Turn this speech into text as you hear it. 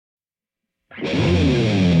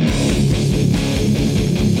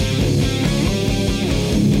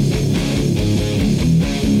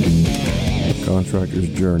Contractor's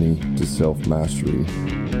journey to self-mastery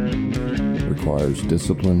requires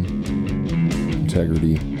discipline,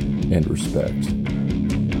 integrity, and respect.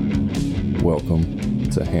 Welcome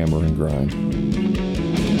to Hammer and Grind.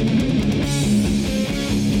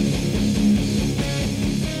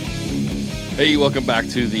 Hey, welcome back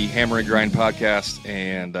to the Hammer and Grind podcast.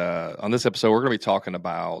 And on this episode, we're going to be talking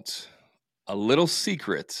about a little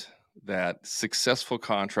secret that successful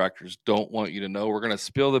contractors don't want you to know. We're going to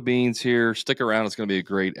spill the beans here. Stick around. It's going to be a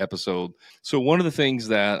great episode. So one of the things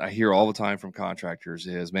that I hear all the time from contractors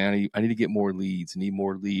is, man, I need to get more leads, need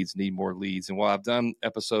more leads. And while I've done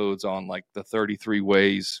episodes on like the 33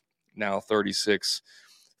 ways, now 36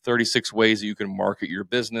 ways that you can market your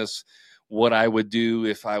business, what I would do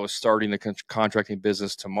if I was starting a contracting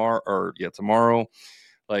business tomorrow,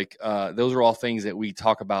 like those are all things that we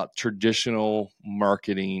talk about, traditional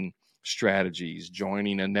marketing strategies,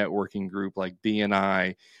 joining a networking group like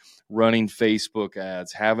BNI, running Facebook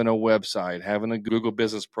ads, having a website, having a Google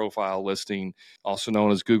business profile listing, also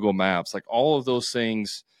known as Google Maps. Like all of those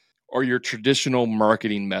things are your traditional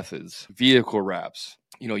marketing methods, vehicle wraps,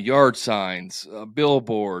 yard signs,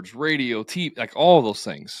 billboards, radio, TV, like all of those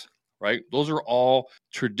things. Right? Those are all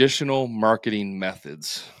traditional marketing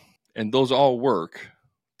methods, and those all work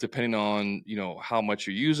depending on, how much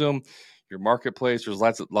you use them, your marketplace. There's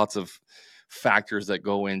lots of factors that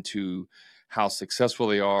go into how successful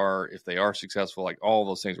they are, if they are successful, like all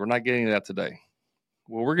those things. We're not getting into that today.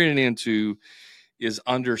 What we're getting into is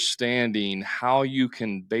understanding how you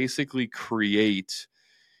can basically create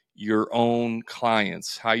your own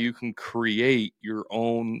clients, how you can create your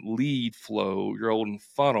own lead flow, your own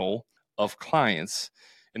funnel of clients.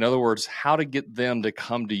 In other words, how to get them to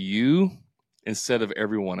come to you instead of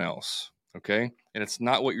everyone else. Okay. And it's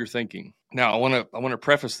not what you're thinking. Now, I want to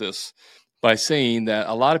preface this by saying that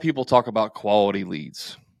a lot of people talk about quality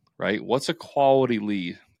leads, right? What's a quality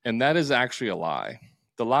lead? And that is actually a lie.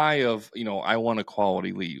 The lie of, I want a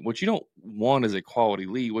quality lead. What you don't want is a quality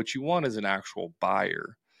lead. What you want is an actual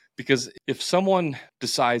buyer. Because if someone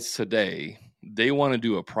decides today they want to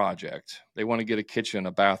do a project, they want to get a kitchen,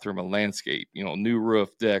 a bathroom, a landscape, new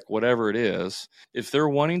roof, deck, whatever it is, if they're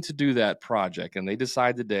wanting to do that project and they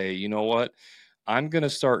decide today, you know what, I'm going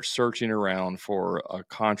to start searching around for a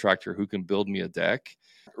contractor who can build me a deck,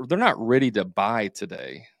 they're not ready to buy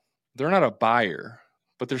today. They're not a buyer,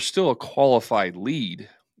 but they're still a qualified lead,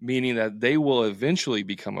 meaning that they will eventually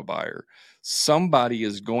become a buyer. Somebody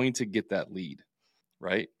is going to get that lead,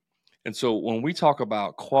 right? And so when we talk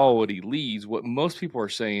about quality leads, what most people are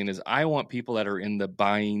saying is, I want people that are in the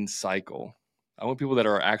buying cycle. I want people that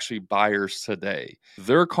are actually buyers today.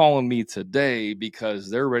 They're calling me today because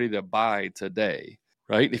they're ready to buy today,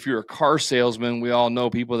 right? If you're a car salesman, we all know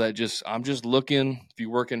people that I'm just looking. If you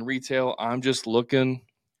work in retail, I'm just looking,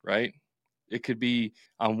 right? It could be,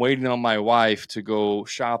 I'm waiting on my wife to go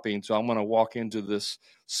shopping, so I'm going to walk into this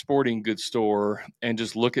sporting goods store and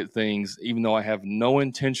just look at things, even though I have no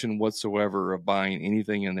intention whatsoever of buying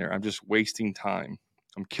anything in there. I'm just wasting time.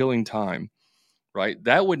 I'm killing time, right?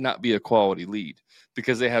 That would not be a quality lead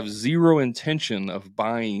because they have zero intention of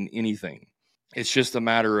buying anything. It's just a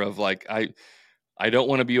matter of like, I don't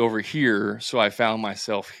want to be over here, so I found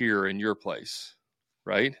myself here in your place,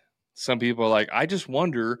 right? Some people are like, I just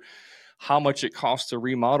wonder how much it costs to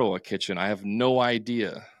remodel a kitchen. I have no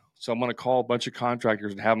idea. So I'm going to call a bunch of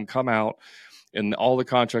contractors and have them come out, and all the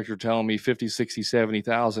contractors are telling me 50, 60,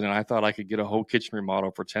 70,000, and I thought I could get a whole kitchen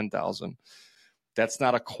remodel for 10,000. That's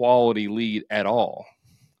not a quality lead at all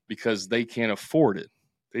because they can't afford it.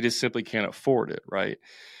 They just simply can't afford it, right?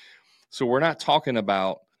 So we're not talking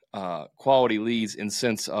about quality leads in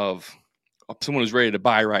sense of someone who's ready to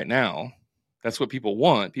buy right now. That's what people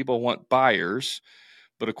want. People want buyers.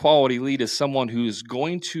 But a quality lead is someone who is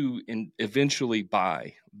going to eventually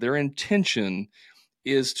buy. Their intention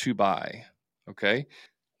is to buy, okay?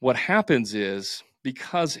 What happens is,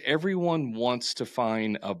 because everyone wants to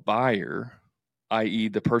find a buyer, i.e.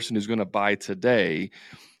 the person who's going to buy today,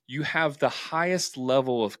 you have the highest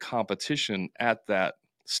level of competition at that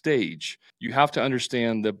stage. You have to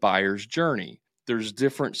understand the buyer's journey. There's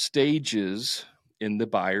different stages in the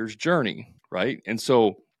buyer's journey, right? And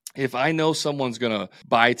so if I know someone's going to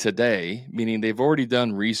buy today, meaning they've already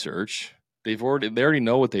done research, they already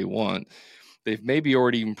know what they want, they've maybe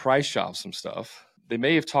already even price shopped some stuff. They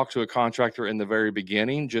may have talked to a contractor in the very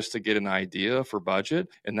beginning just to get an idea for budget,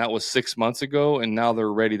 and that was 6 months ago, and now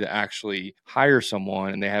they're ready to actually hire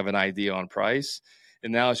someone, and they have an idea on price,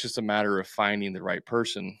 and now it's just a matter of finding the right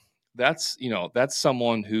person. That's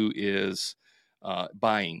someone who is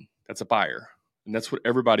buying. That's a buyer. And that's what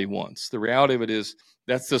everybody wants. The reality of it is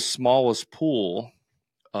that's the smallest pool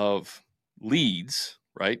of leads,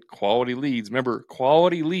 right? Quality leads. Remember,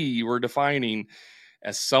 quality lead we're defining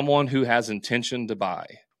as someone who has intention to buy.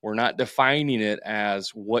 We're not defining it as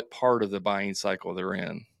what part of the buying cycle they're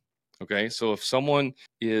in. Okay, so if someone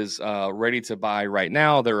is ready to buy right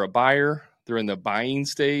now, they're a buyer. They're in the buying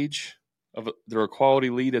stage. They're a quality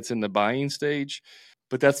lead that's in the buying stage.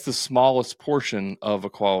 But that's the smallest portion of a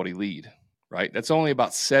quality lead, right? That's only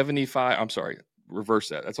about 75. I'm sorry, reverse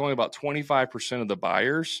that. That's only about 25% of the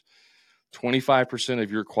buyers. 25%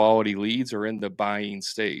 of your quality leads are in the buying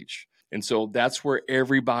stage. And so that's where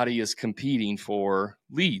everybody is competing for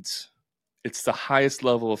leads. It's the highest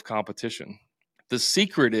level of competition. The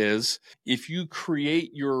secret is if you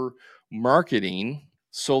create your marketing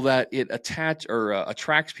so that it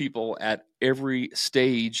attracts people at every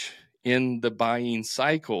stage in the buying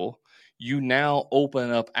cycle, you now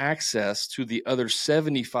open up access to the other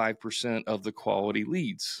 75% of the quality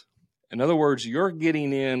leads. In other words, you're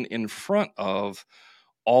getting in front of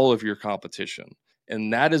all of your competition.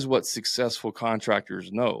 And that is what successful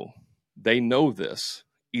contractors know. They know this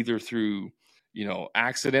either through,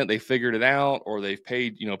 accident, they figured it out, or they've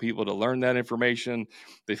paid, people to learn that information.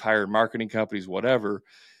 They've hired marketing companies, whatever.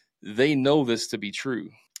 They know this to be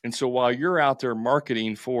true. And so while you're out there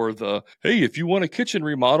marketing for hey, if you want a kitchen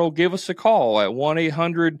remodel, give us a call at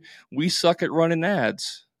 1-800-WE-SUCK-AT-RUNNING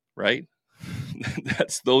ads, right?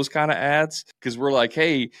 That's those kind of ads. Because we're like,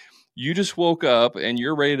 hey, you just woke up and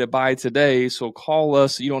you're ready to buy today. So call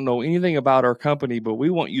us. You don't know anything about our company, but we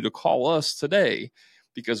want you to call us today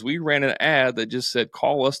because we ran an ad that just said,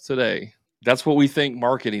 call us today. That's what we think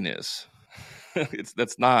marketing is.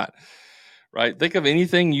 That's not. Right? Think of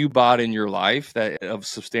anything you bought in your life that of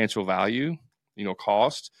substantial value,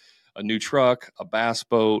 cost, a new truck, a bass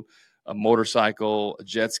boat, a motorcycle, a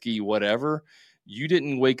jet ski, whatever. You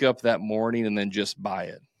didn't wake up that morning and then just buy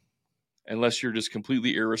it unless you're just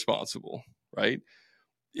completely irresponsible, right?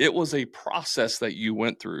 It was a process that you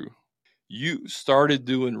went through. You started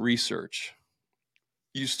doing research.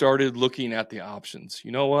 You started looking at the options.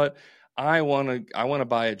 You know what? I want to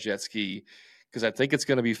buy a jet ski because I think it's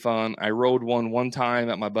going to be fun. I rode one time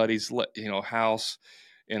at my buddy's house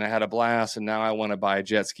and I had a blast, and now I want to buy a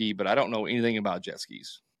jet ski, but I don't know anything about jet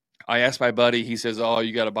skis. I asked my buddy, he says, oh,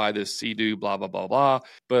 you got to buy this Sea-Doo, blah, blah, blah, blah.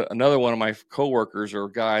 But another one of my coworkers or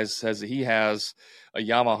guys says that he has a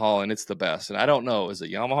Yamaha and it's the best. And I don't know, is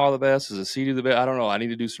it Yamaha the best? Is it Sea-Doo the best? I don't know. I need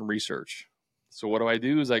to do some research. So what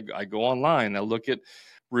do is I go online, I look at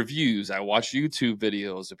reviews. I watch YouTube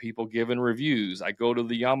videos of people giving reviews. I go to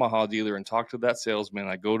the Yamaha dealer and talk to that salesman.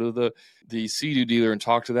 I go to the Sea-Doo dealer and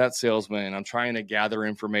talk to that salesman. I'm trying to gather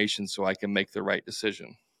information so I can make the right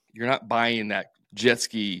decision. You're not buying that jet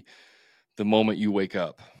ski the moment you wake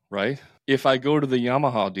up, right? If I go to the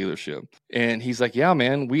Yamaha dealership and he's like, yeah,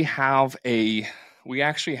 man, we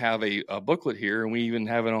actually have a booklet here, and we even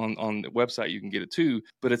have it on the website. You can get it too.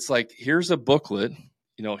 But it's like, here's a booklet.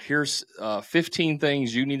 Here's 15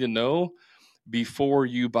 things you need to know before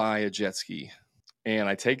you buy a jet ski. And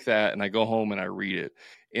I take that and I go home and I read it.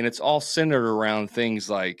 And it's all centered around things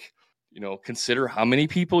like, consider how many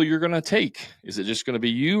people you're going to take. Is it just going to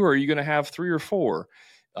be you, or are you going to have 3 or 4?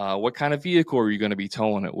 What kind of vehicle are you going to be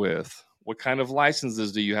towing it with? What kind of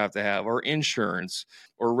licenses do you have to have, or insurance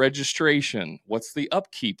or registration? What's the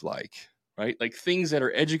upkeep like, right? Like things that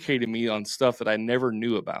are educating me on stuff that I never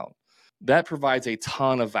knew about. That provides a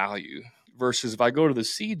ton of value versus if I go to the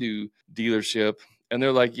Sea-Doo dealership and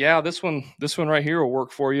they're like, yeah, this one right here will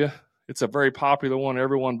work for you. It's a very popular one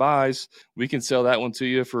everyone buys. We can sell that one to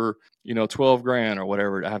you for, $12,000 or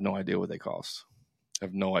whatever. I have no idea what they cost. I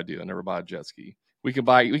have no idea. I never bought a jet ski. We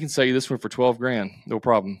can sell you this one for $12,000. No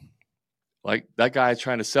problem. Like that guy is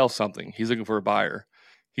trying to sell something. He's looking for a buyer.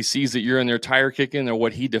 He sees that you're in there tire kicking, or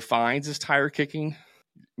what he defines as tire kicking,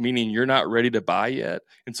 meaning you're not ready to buy yet.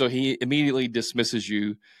 And so he immediately dismisses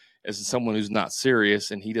you as someone who's not serious,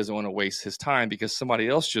 and he doesn't want to waste his time because somebody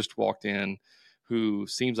else just walked in who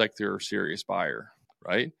seems like they're a serious buyer,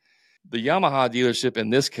 right? The Yamaha dealership in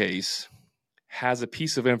this case has a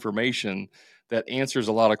piece of information that answers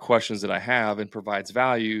a lot of questions that I have and provides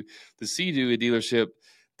value. The Sea-Doo dealership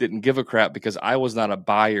didn't give a crap because I was not a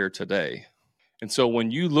buyer today. And so when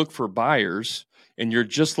you look for buyers and you're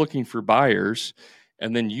just looking for buyers,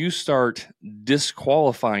 and then you start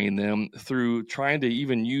disqualifying them through trying to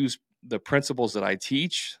even use the principles that I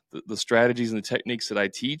teach, the strategies and the techniques that I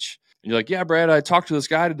teach. And you're like, yeah, Brad, I talked to this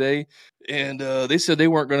guy today and they said they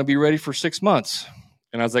weren't going to be ready for 6 months.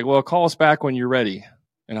 And I was like, well, call us back when you're ready.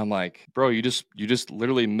 And I'm like, bro, you just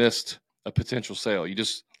literally missed a potential sale. You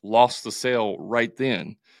just lost the sale right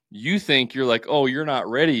then. You think you're like, oh, you're not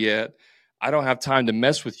ready yet. I don't have time to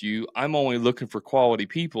mess with you. I'm only looking for quality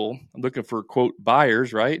people. I'm looking for, quote,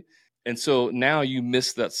 buyers, right? And so now you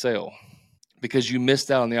missed that sale because you missed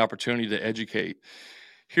out on the opportunity to educate.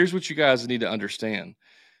 Here's what you guys need to understand.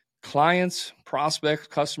 Clients, prospects,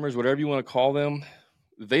 customers, whatever you want to call them,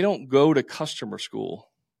 they don't go to customer school.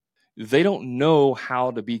 They don't know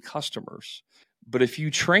how to be customers. But if you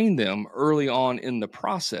train them early on in the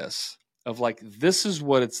process of like, this is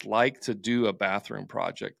what it's like to do a bathroom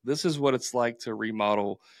project. This is what it's like to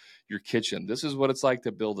remodel your kitchen. This is what it's like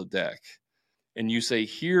to build a deck. And you say,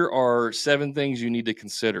 here are 7 things you need to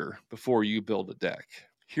consider before you build a deck.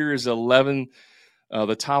 Here is 11,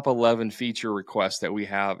 the top 11 feature requests that we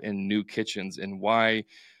have in new kitchens and why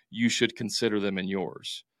you should consider them in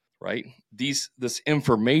yours, right? This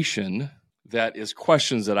information that is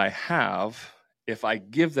questions that I have, if I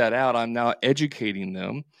give that out, I'm now educating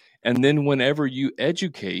them. And then whenever you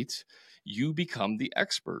educate, you become the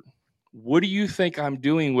expert. What do you think I'm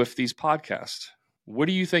doing with these podcasts? What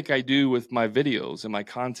do you think I do with my videos and my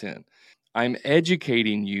content? I'm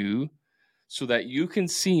educating you so that you can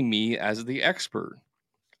see me as the expert.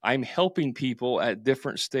 I'm helping people at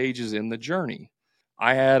different stages in the journey.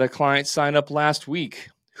 I had a client sign up last week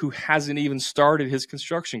who hasn't even started his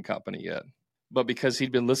construction company yet. But because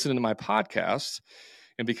he'd been listening to my podcast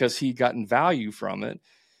and because he'd gotten value from it,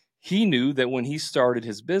 he knew that when he started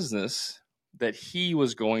his business, that he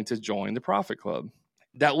was going to join the Profit Club.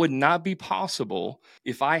 That would not be possible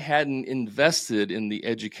if I hadn't invested in the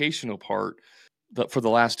educational part for the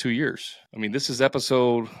last 2 years. I mean, this is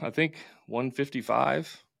episode, I think,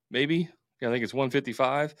 155, maybe. Yeah, I think it's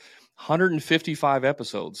 155. 155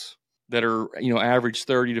 episodes that are, average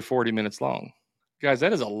 30 to 40 minutes long. Guys,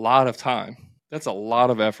 that is a lot of time. That's a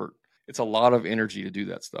lot of effort. It's a lot of energy to do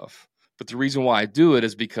that stuff. But the reason why I do it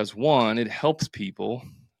is because, one, it helps people.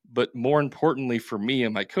 But more importantly for me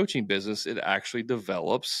and my coaching business, it actually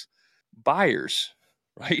develops buyers,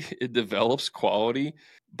 right? It develops quality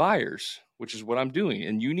buyers, which is what I'm doing.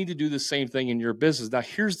 And you need to do the same thing in your business. Now,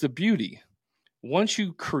 here's the beauty. Once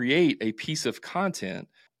you create a piece of content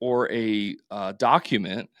or a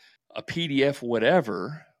document, a PDF,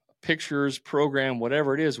 whatever, pictures, program,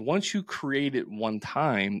 whatever it is, once you create it one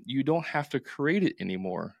time, you don't have to create it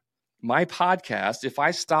anymore. My podcast, if I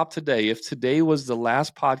stop today, if today was the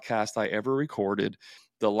last podcast I ever recorded,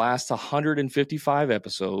 the last 155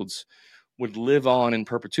 episodes would live on in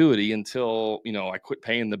perpetuity until, I quit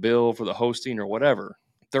paying the bill for the hosting or whatever.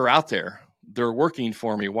 They're out there. They're working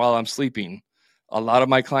for me while I'm sleeping. A lot of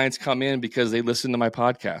my clients come in because they listen to my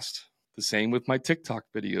podcast. The same with my TikTok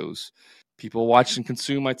videos. People watch and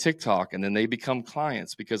consume my TikTok, and then they become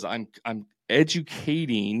clients because I'm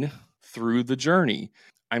educating through the journey.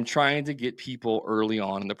 I'm trying to get people early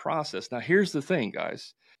on in the process. Now, here's the thing,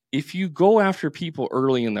 guys. If you go after people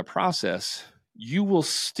early in the process, you will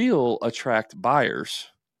still attract buyers.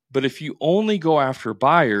 But if you only go after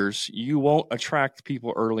buyers, you won't attract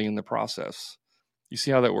people early in the process. You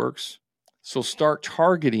see how that works? So start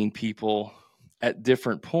targeting people at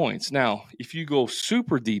different points. Now, if you go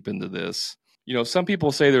super deep into this, some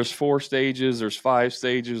people say there's 4 stages, there's 5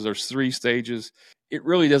 stages, there's 3 stages. It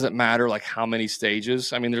really doesn't matter like how many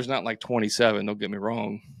stages. I mean, there's not like 27, don't get me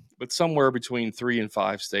wrong, but somewhere between 3 and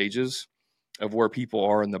 5 stages of where people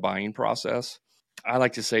are in the buying process. I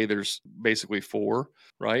like to say there's basically 4,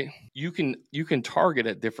 right? You can target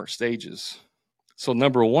at different stages. So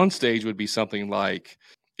number 1 stage would be something like,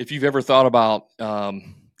 if you've ever thought about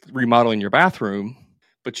remodeling your bathroom,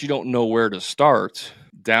 but you don't know where to start,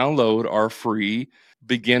 download our free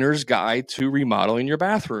beginner's guide to remodeling your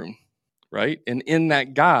bathroom, right? And in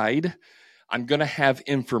that guide, I'm going to have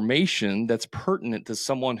information that's pertinent to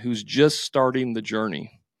someone who's just starting the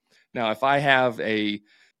journey. Now, if I have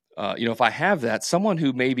that, someone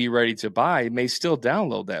who may be ready to buy may still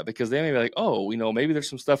download that because they may be like, oh, maybe there's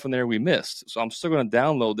some stuff in there we missed. So I'm still going to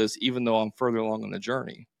download this even though I'm further along in the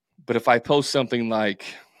journey. But if I post something like,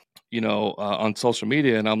 on social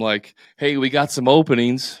media and I'm like, hey, we got some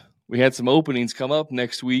openings. We had some openings come up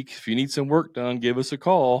next week. If you need some work done, give us a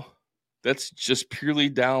call. That's just purely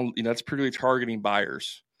that's purely targeting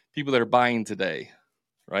buyers, people that are buying today,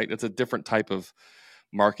 right? That's a different type of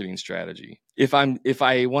marketing strategy. If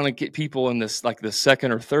I want to get people in this, like the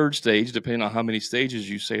second or third stage, depending on how many stages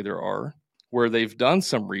you say there are, where they've done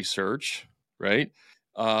some research, right?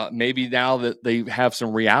 Maybe now that they have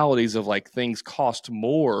some realities of like things cost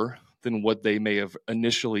more than what they may have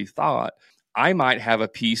initially thought, I might have a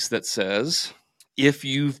piece that says, if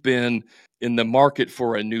you've been in the market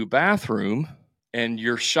for a new bathroom and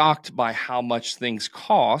you're shocked by how much things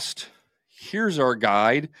cost, here's our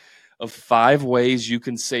guide of 5 ways you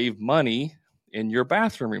can save money in your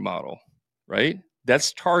bathroom remodel, right?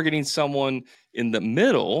 That's targeting someone in the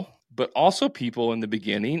middle, but also people in the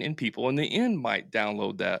beginning and people in the end might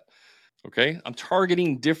download that. Okay. I'm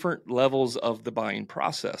targeting different levels of the buying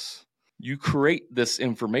process. You create this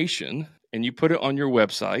information and you put it on your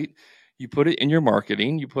website, you put it in your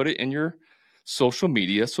marketing, you put it in your social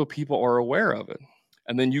media so people are aware of it.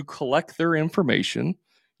 And then you collect their information,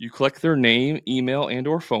 you collect their name, email, and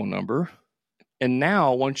or phone number. And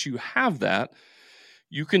now once you have that,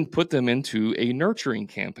 you can put them into a nurturing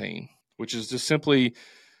campaign, which is just simply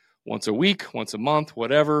once a week, once a month,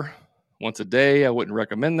 whatever, once a day. I wouldn't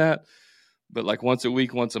recommend that, but like once a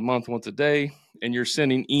week, once a month, once a day, and you're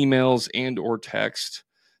sending emails and or text,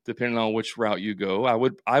 depending on which route you go. I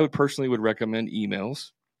would personally would recommend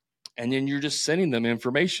emails, and then you're just sending them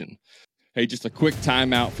information. Hey, just a quick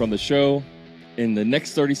timeout from the show. In the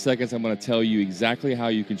next 30 seconds, I'm going to tell you exactly how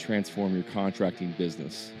you can transform your contracting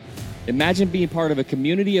business. Imagine being part of a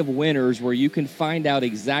community of winners where you can find out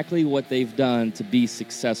exactly what they've done to be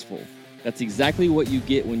successful. That's exactly what you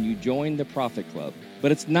get when you join the Profit Club.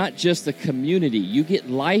 But it's not just a community. You get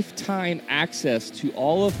lifetime access to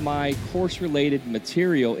all of my course-related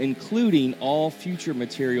material, including all future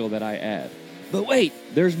material that I add. But wait,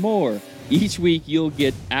 there's more. Each week, you'll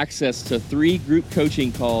get access to 3 group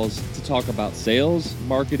coaching calls to talk about sales,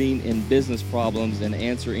 marketing, and business problems and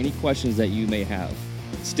answer any questions that you may have.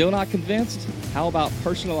 Still not convinced? How about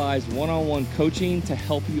personalized one-on-one coaching to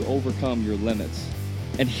help you overcome your limits?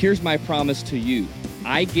 And here's my promise to you.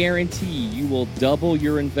 I guarantee you will double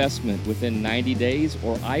your investment within 90 days,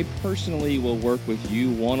 or I personally will work with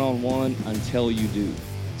you one-on-one until you do.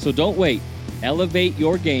 So don't wait. Elevate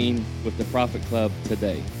your game with the Profit Club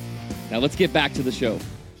today. Now let's get back to the show.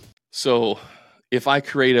 So if I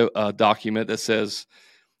create a document that says,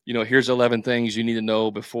 here's 11 things you need to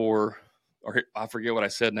know before, or I forget what I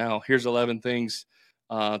said now, here's 11 things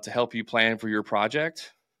to help you plan for your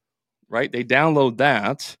project, right? They download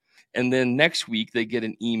that. And then next week they get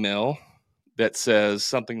an email that says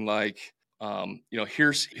something like,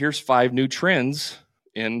 here's 5 new trends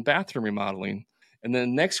in bathroom remodeling. And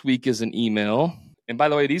then next week is an email. And by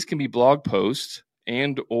the way, these can be blog posts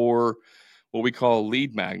and or what we call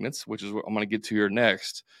lead magnets, which is what I'm going to get to here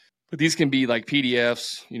next. But these can be like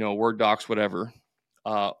PDFs, Word docs, whatever,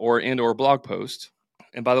 or blog post.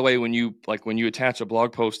 And by the way, when you attach a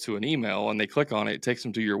blog post to an email and they click on it, it takes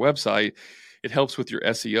them to your website. It helps with your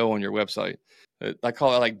SEO on your website. I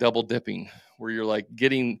call it like double dipping, where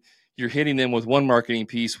you're hitting them with one marketing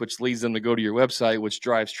piece, which leads them to go to your website, which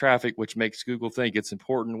drives traffic, which makes Google think it's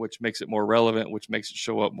important, which makes it more relevant, which makes it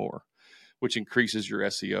show up more, which increases your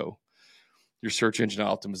SEO, your search engine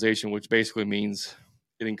optimization, which basically means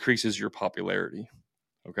it increases your popularity.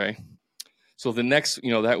 Okay. So the next,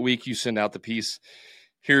 that week you send out the piece,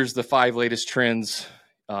 here's the 5 latest trends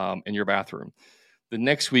in your bathroom. The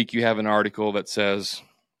next week you have an article that says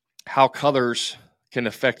how colors can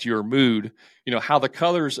affect your mood, how the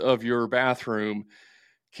colors of your bathroom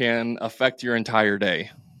can affect your entire day.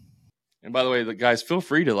 And by the way, the guys, feel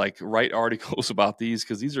free to write articles about these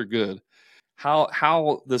because these are good.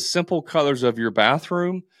 How the simple colors of your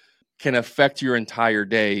bathroom can affect your entire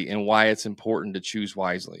day and why it's important to choose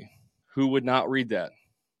wisely. Who would not read that?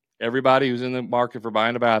 Everybody who's in the market for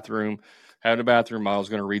buying a bathroom, having a bathroom model is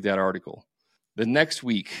going to read that article. The next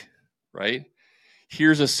week, right?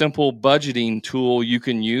 Here's a simple budgeting tool you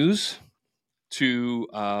can use to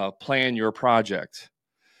plan your project.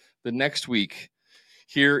 The next week,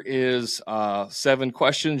 here is 7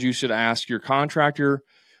 questions you should ask your contractor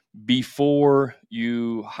before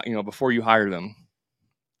you hire them,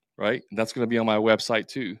 right? And that's going to be on my website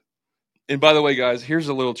too. And by the way, guys, here's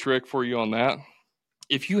a little trick for you on that.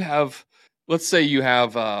 If you have, let's say you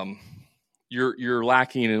have, you're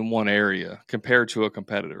lacking in one area compared to a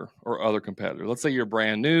competitor or other competitor. Let's say you're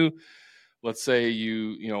brand new. Let's say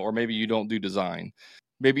or maybe you don't do design.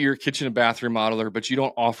 Maybe you're a kitchen and bathroom modeler, but you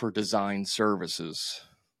don't offer design services.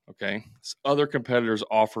 Okay. Other competitors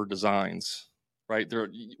offer designs, right?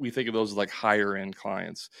 We think of those as like higher end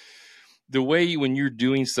clients. The way when you're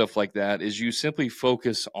doing stuff like that is you simply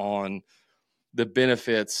focus on the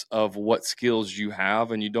benefits of what skills you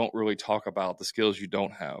have, and you don't really talk about the skills you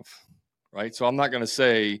don't have, right? So I'm not going to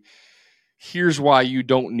say, here's why you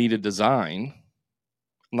don't need a design.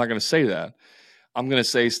 I'm not going to say that. I'm going to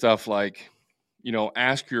say stuff like,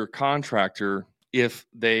 ask your contractor if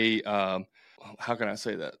they, how can I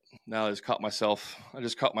say that? Now I just caught myself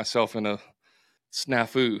in a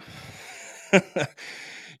snafu.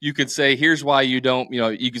 You could say, here's why you don't,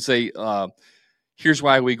 you could say, here's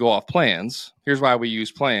why we go off plans. Here's why we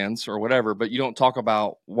use plans or whatever, but you don't talk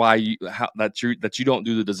about why that you don't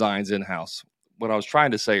do the designs in-house. What I was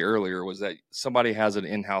trying to say earlier was that somebody has an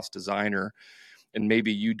in-house designer and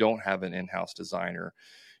maybe you don't have an in-house designer.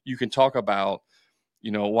 You can talk about,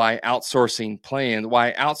 why outsourcing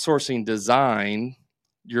design,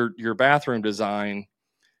 your bathroom design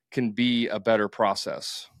can be a better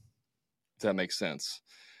process. If that makes sense.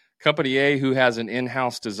 Company A, who has an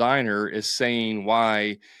in-house designer, is saying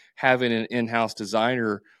why having an in-house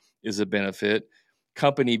designer is a benefit.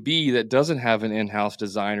 Company B, that doesn't have an in-house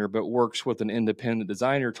designer but works with an independent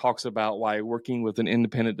designer, talks about why working with an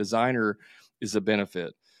independent designer is a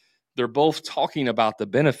benefit. They're both talking about the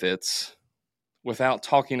benefits without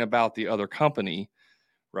talking about the other company,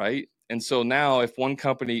 right? And so now if one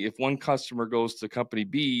customer goes to company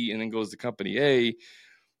B and then goes to company A,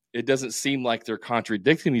 it doesn't seem like they're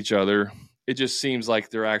contradicting each other. It just seems like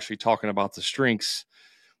they're actually talking about the strengths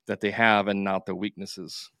that they have and not the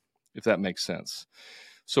weaknesses, if that makes sense.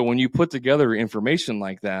 So when you put together information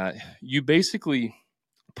like that, you basically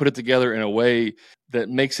put it together in a way that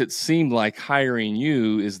makes it seem like hiring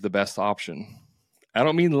you is the best option. I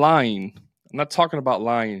don't mean lying. I'm not talking about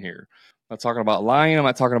lying here. I'm not talking about lying. I'm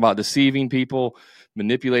not talking about deceiving people,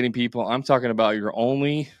 manipulating people. I'm talking about you're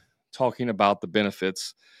only talking about the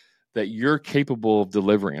benefits that you're capable of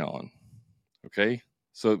delivering on. Okay?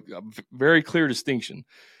 So very clear distinction.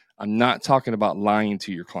 I'm not talking about lying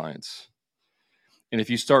to your clients. And if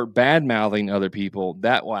you start bad-mouthing other people,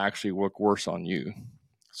 that will actually work worse on you.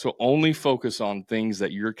 So only focus on things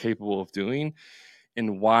that you're capable of doing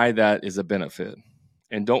and why that is a benefit.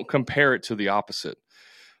 And don't compare it to the opposite.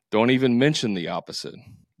 Don't even mention the opposite.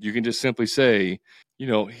 You can just simply say,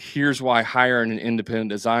 here's why hiring an independent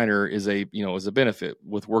designer is a benefit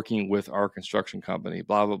with working with our construction company,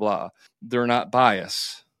 blah, blah, blah. They're not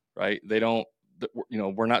biased, right? They don't,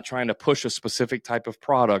 we're not trying to push a specific type of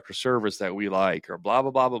product or service that we like or blah,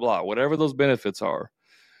 blah, blah, blah, blah. Whatever those benefits are,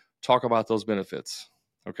 talk about those benefits,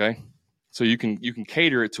 okay? So you can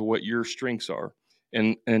cater it to what your strengths are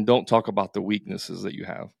and don't talk about the weaknesses that you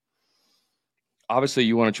have. Obviously,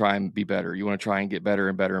 you want to try and be better. You want to try and get better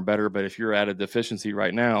and better and better. But if you're at a deficiency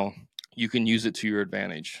right now, you can use it to your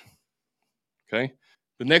advantage. Okay.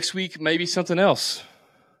 The next week, maybe something else.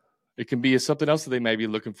 It can be something else that they may be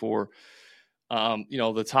looking for.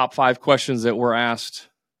 The top 5 questions that were asked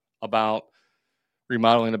about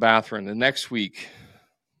remodeling the bathroom. The next week,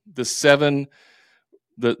 the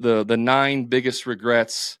 9 biggest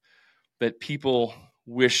regrets that people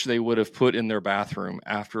wish they would have put in their bathroom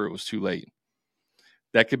after it was too late.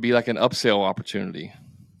 That could be like an upsell opportunity.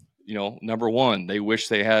 Number 1, they wish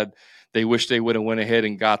they would have went ahead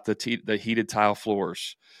and got the heated tile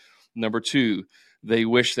floors. Number 2, they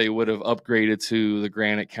wish they would have upgraded to the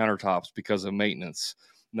granite countertops because of maintenance.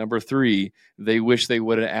 Number 3, they wish they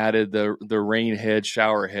would have added the rain head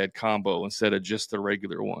shower head combo instead of just the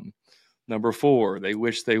regular one. Number 4, they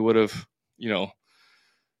wish they would have,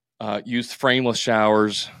 used frameless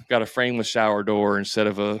showers, got a frameless shower door instead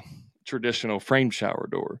of a traditional frame shower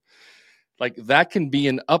door. Like that can be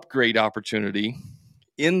an upgrade opportunity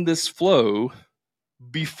in this flow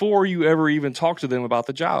before you ever even talk to them about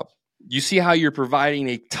the job. You see how you're providing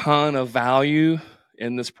a ton of value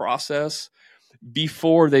in this process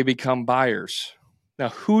before they become buyers. Now,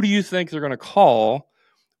 who do you think they're going to call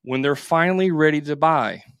when they're finally ready to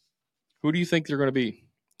buy? Who do you think they're going to be?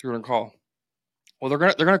 They're going to call. Well, they're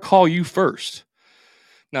going to call you first.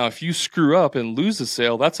 Now, if you screw up and lose the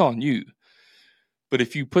sale, that's on you. But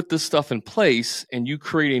if you put this stuff in place and you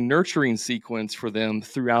create a nurturing sequence for them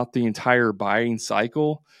throughout the entire buying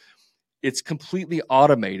cycle, it's completely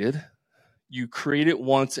automated. You create it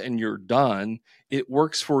once and you're done. It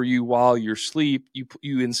works for you while you're asleep.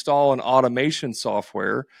 You install an automation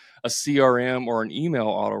software, a CRM or an email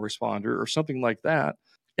autoresponder or something like that.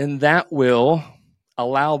 And that will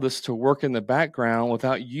allow this to work in the background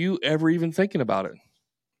without you ever even thinking about it.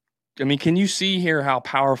 I mean, can you see here how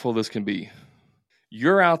powerful this can be?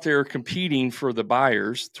 You're out there competing for the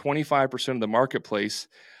buyers, 25% of the marketplace.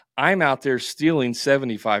 I'm out there stealing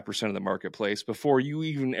 75% of the marketplace before you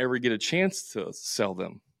even ever get a chance to sell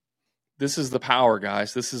them. This is the power,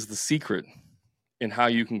 guys. This is the secret in how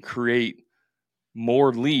you can create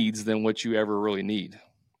more leads than what you ever really need.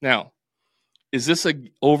 Now, is this an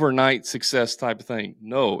overnight success type of thing?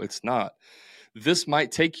 No, it's not. This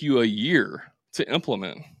might take you a year to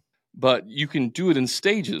implement, but you can do it in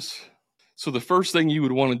stages. So the first thing you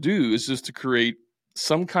would want to do is just to create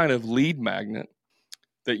some kind of lead magnet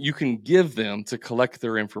that you can give them to collect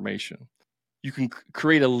their information. You can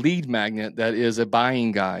create a lead magnet that is a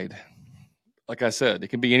buying guide. Like I said, it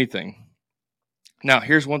can be anything. Now,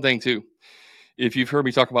 here's one thing too. If you've heard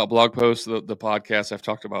me talk about blog posts, the podcast, I've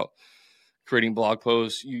talked about creating blog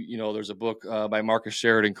posts. There's a book by Marcus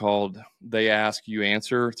Sheridan called They Ask, You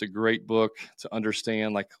Answer. It's a great book to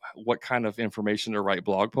understand like what kind of information to write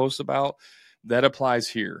blog posts about. That applies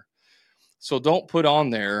here. So don't put on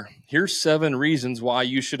there, here's 7 reasons why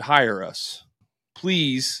you should hire us.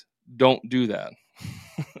 Please don't do that.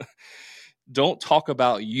 Don't talk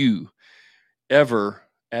about you ever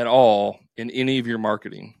at all in any of your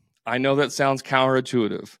marketing. I know that sounds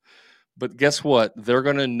counterintuitive, but guess what? They're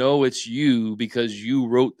going to know it's you because you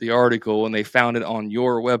wrote the article and they found it on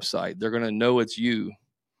your website. They're going to know it's you.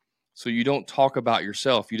 So you don't talk about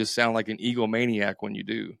yourself. You just sound like an egomaniac when you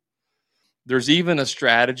do. There's even a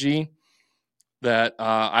strategy that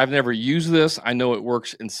I've never used this. I know it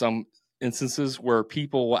works in some instances where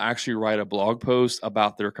people will actually write a blog post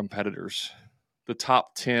about their competitors.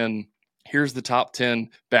 Here's the top 10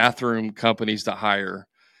 bathroom companies to hire.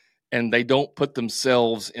 And they don't put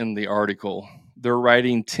themselves in the article. They're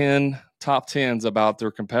writing 10 top 10s about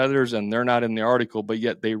their competitors and they're not in the article, but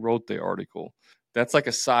yet they wrote the article. That's like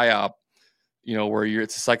a psyop, where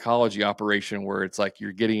it's a psychology operation where it's like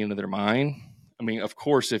you're getting into their mind. I mean, of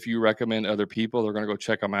course, if you recommend other people, they're going to go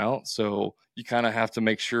check them out. So you kind of have to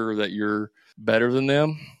make sure that you're better than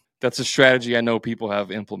them. That's a strategy I know people have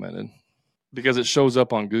implemented because it shows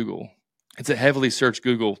up on Google. It's a heavily searched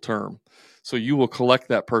Google term. So you will collect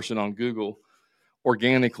that person on Google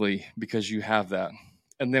organically because you have that.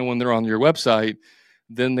 And then when they're on your website,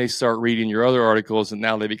 then they start reading your other articles and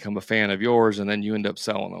now they become a fan of yours and then you end up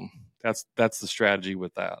selling them. That's the strategy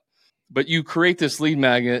with that. But you create this lead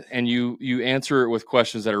magnet and you answer it with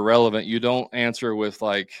questions that are relevant. You don't answer it with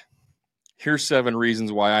like, here's 7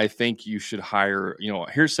 reasons why I think you should hire,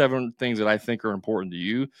 here's 7 things that I think are important to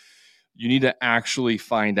you. You need to actually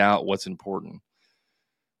find out what's important.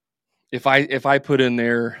 If I put in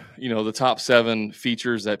there, the top 7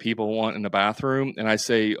 features that people want in the bathroom, and I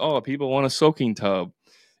say, people want a soaking tub,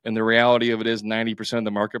 and the reality of it is 90% of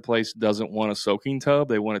the marketplace doesn't want a soaking tub.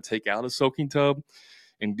 They want to take out a soaking tub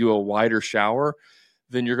and do a wider shower.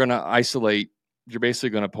 Then you're going to isolate. You're basically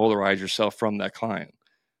going to polarize yourself from that client.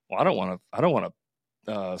 Well, I don't want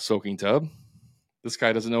a soaking tub. This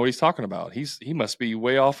guy doesn't know what he's talking about. He must be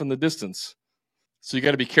way off in the distance. So you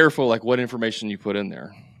got to be careful, like what information you put in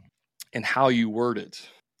there. And how you word it.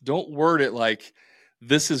 Don't word it like,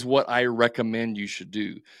 this is what I recommend you should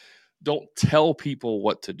do. Don't tell people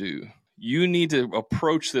what to do. You need to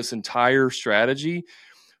approach this entire strategy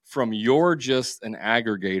from you're just an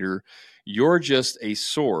aggregator. You're just a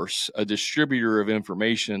source, a distributor of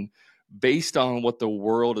information based on what the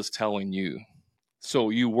world is telling you. So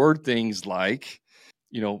you word things like,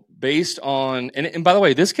 based on, and by the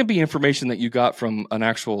way, this can be information that you got from an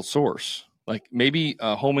actual source. Like maybe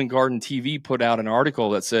Home and Garden TV put out an article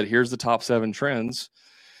that said, here's the top 7 trends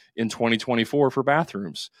in 2024 for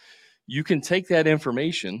bathrooms. You can take that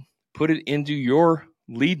information, put it into your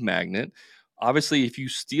lead magnet. Obviously, if you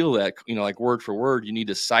steal that, like word for word, you need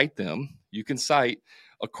to cite them. You can cite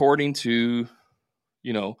according to,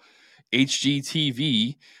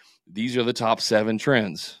 HGTV, these are the top 7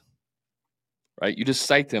 trends, right? You just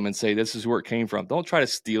cite them and say, this is where it came from. Don't try to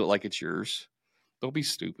steal it like it's yours. Don't be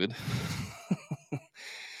stupid.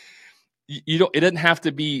 It doesn't have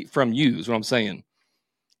to be from you is what I'm saying.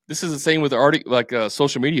 This is the same with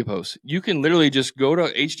social media posts. You can literally just go to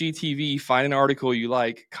HGTV, find an article you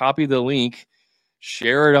like, copy the link,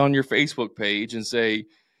 share it on your Facebook page and say,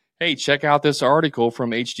 hey, check out this article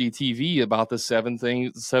from HGTV about the 7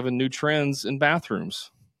 new trends in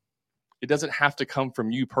bathrooms. It doesn't have to come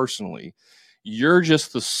from you personally. You're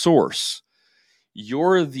just the source.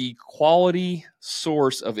 You're the quality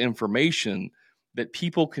source of information that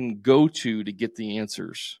people can go to get the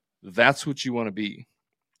answers. That's what you want to be.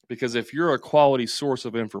 Because if you're a quality source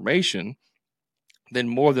of information, then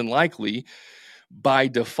more than likely, by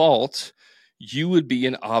default, you would be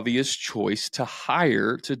an obvious choice to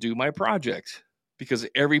hire to do my project. Because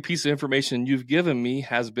every piece of information you've given me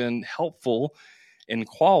has been helpful in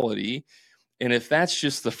quality. And if that's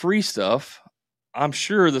just the free stuff, I'm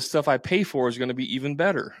sure the stuff I pay for is going to be even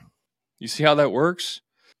better. You see how that works?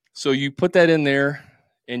 So you put that in there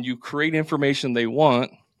and you create information they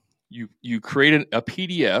want. You create a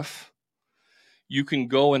PDF. You can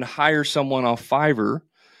go and hire someone off Fiverr,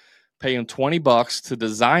 pay them $20 to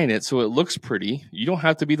design it so it looks pretty. You don't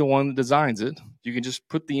have to be the one that designs it. You can just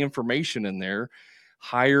put the information in there,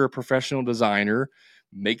 hire a professional designer,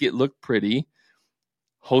 make it look pretty,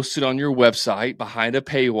 host it on your website behind a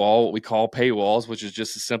paywall, what we call paywalls, which is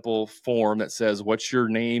just a simple form that says what's your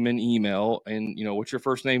name and email and, what's your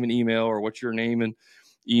first name and email or what's your name and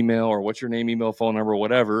email or what's your name, email, phone number,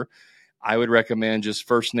 whatever, I would recommend just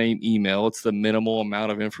first name, email. It's the minimal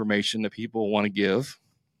amount of information that people want to give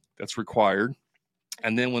that's required.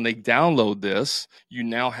 And then when they download this, you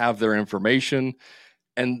now have their information.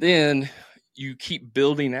 And then you keep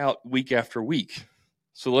building out week after week.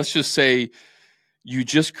 So let's just say you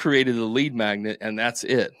just created a lead magnet and that's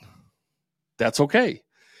it. That's okay.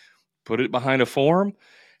 Put it behind a form,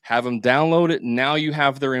 have them download it. Now you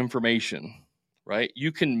have their information, right?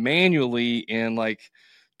 You can manually in like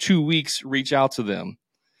 2 weeks reach out to them.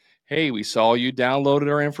 Hey, we saw you downloaded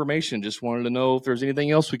our information. Just wanted to know if there's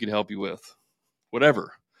anything else we could help you with,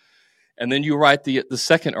 whatever. And then you write the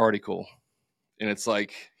second article, and it's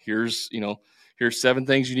like, here's 7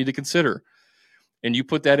 things you need to consider. And you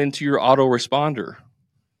put that into your autoresponder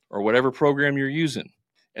or whatever program you're using,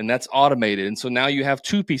 and that's automated. And so now you have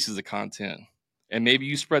 2 pieces of content, and maybe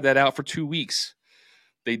you spread that out for 2 weeks.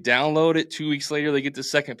 They download it. 2 weeks later, they get the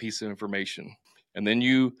second piece of information. And then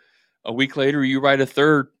a week later, you write a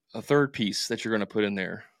third piece that you're going to put in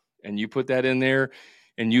there, and you put that in there,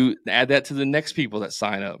 and you add that to the next people that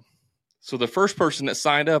sign up. So the first person that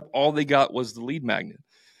signed up, all they got was the lead magnet.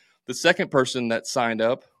 The second person that signed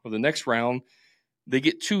up, or the next round, they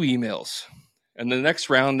get 2 emails. And the next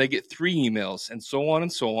round, they get 3 emails, and so on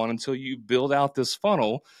until you build out this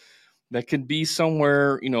funnel that could be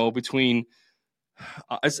somewhere, between,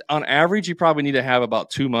 on average, you probably need to have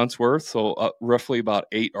about 2 months worth. So roughly about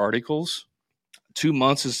 8 articles. 2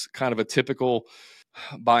 months is kind of a typical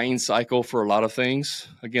buying cycle for a lot of things.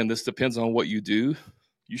 Again, this depends on what you do.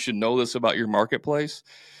 You should know this about your marketplace.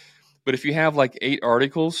 But if you have like 8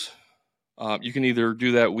 articles, you can either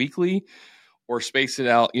do that weekly or space it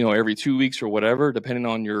out, every 2 weeks or whatever, depending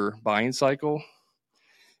on your buying cycle.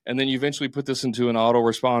 And then you eventually put this into an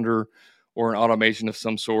autoresponder or an automation of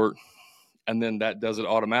some sort. And then that does it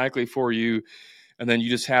automatically for you. And then you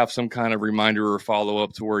just have some kind of reminder or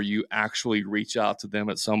follow-up to where you actually reach out to them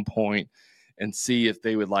at some point and see if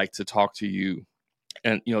they would like to talk to you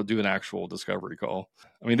and, do an actual discovery call.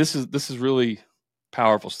 I mean, this is really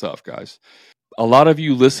powerful stuff, guys. A lot of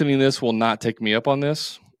you listening to this will not take me up on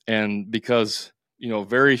this. And because,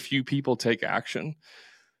 very few people take action,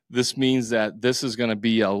 this means that this is going to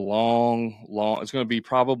be a long, it's going to be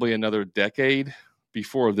probably another decade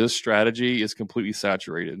before this strategy is completely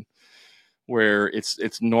saturated, where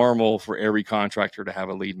it's normal for every contractor to have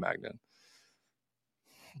a lead magnet.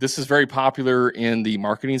 This is very popular in the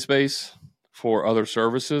marketing space for other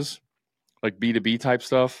services, like B2B type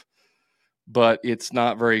stuff, but it's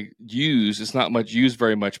not very used. It's not used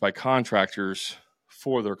very much by contractors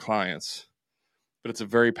for their clients, but it's a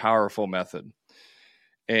very powerful method.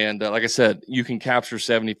 And like I said, you can capture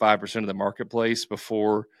 75% of the marketplace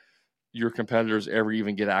before your competitors ever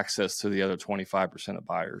even get access to the other 25% of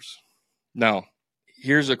buyers. Now,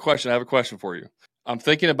 here's a question. I have a question for you. I'm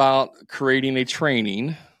thinking about creating a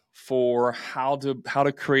training for how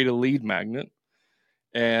to create a lead magnet.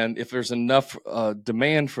 And if there's enough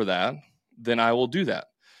demand for that, then I will do that.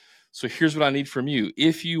 So here's what I need from you.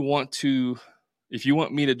 If you want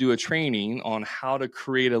me to do a training on how to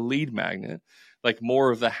create a lead magnet, like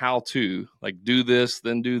more of the how-to, like do this,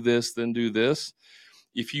 then do this, then do this.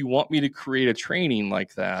 If you want me to create a training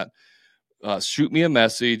like that, shoot me a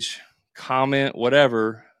message, comment,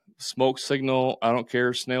 whatever, smoke signal, I don't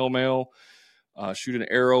care, snail mail, shoot an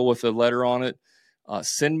arrow with a letter on it.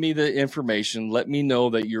 Send me the information. Let me know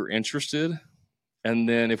that you're interested. And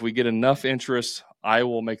then if we get enough interest, I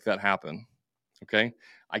will make that happen. Okay.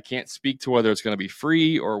 I can't speak to whether it's going to be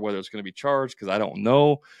free or whether it's going to be charged because I don't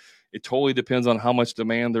know. It totally depends on how much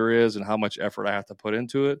demand there is and how much effort I have to put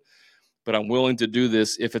into it. But I'm willing to do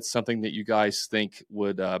this if it's something that you guys think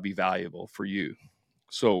would be valuable for you.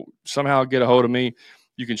 So somehow get a hold of me.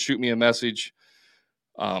 You can shoot me a message,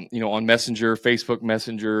 on Messenger, Facebook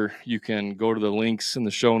Messenger. You can go to the links in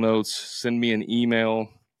the show notes, send me an email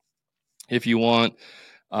if you want.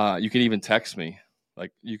 You can even text me.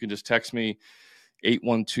 Like you can just text me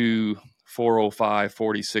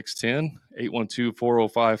 812-405-4610,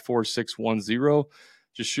 812-405-4610.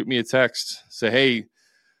 Just shoot me a text. Say, hey,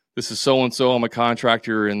 this is so-and-so. I'm a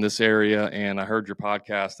contractor in this area, and I heard your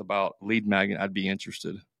podcast about lead magnet. I'd be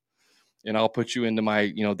interested. And I'll put you into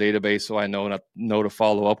my, database so I know to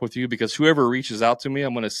follow up with you, because whoever reaches out to me,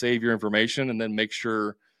 I'm going to save your information and then make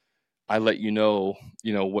sure I let you know,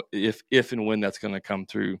 if and when that's going to come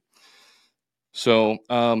through. So,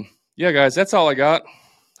 yeah, guys, that's all I got.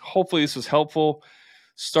 Hopefully this was helpful.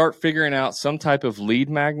 Start figuring out some type of lead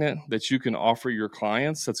magnet that you can offer your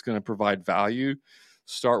clients that's going to provide value.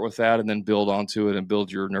 Start with that and then build onto it and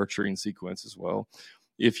build your nurturing sequence as well.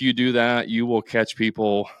 If you do that, you will catch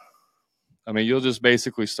people I mean, you'll just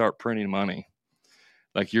basically start printing money.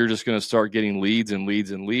 Like you're just going to start getting leads and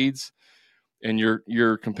leads and leads. And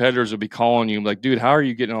your competitors will be calling you like, dude, how are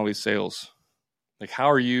you getting all these sales? Like,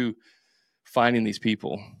 how are you finding these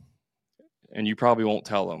people? And you probably won't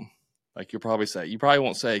tell them. Like you probably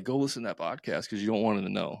won't say, go listen to that podcast because you don't want them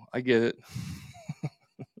to know. I get it.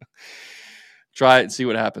 Try it and see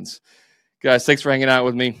what happens. Guys, thanks for hanging out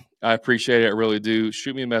with me. I appreciate it. I really do.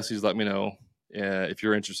 Shoot me a message. Let me know if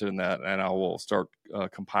you're interested in that, and I will start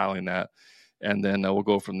compiling that, and then we'll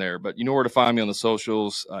go from there. But you know where to find me on the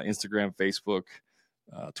socials, Instagram, Facebook,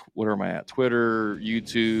 where am I at? Twitter,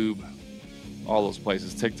 YouTube, all those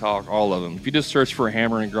places, TikTok, all of them. If you just search for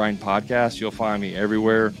Hammer and Grind Podcast, you'll find me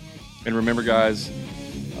everywhere. And remember, guys,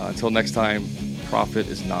 until next time, profit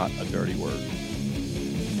is not a dirty word.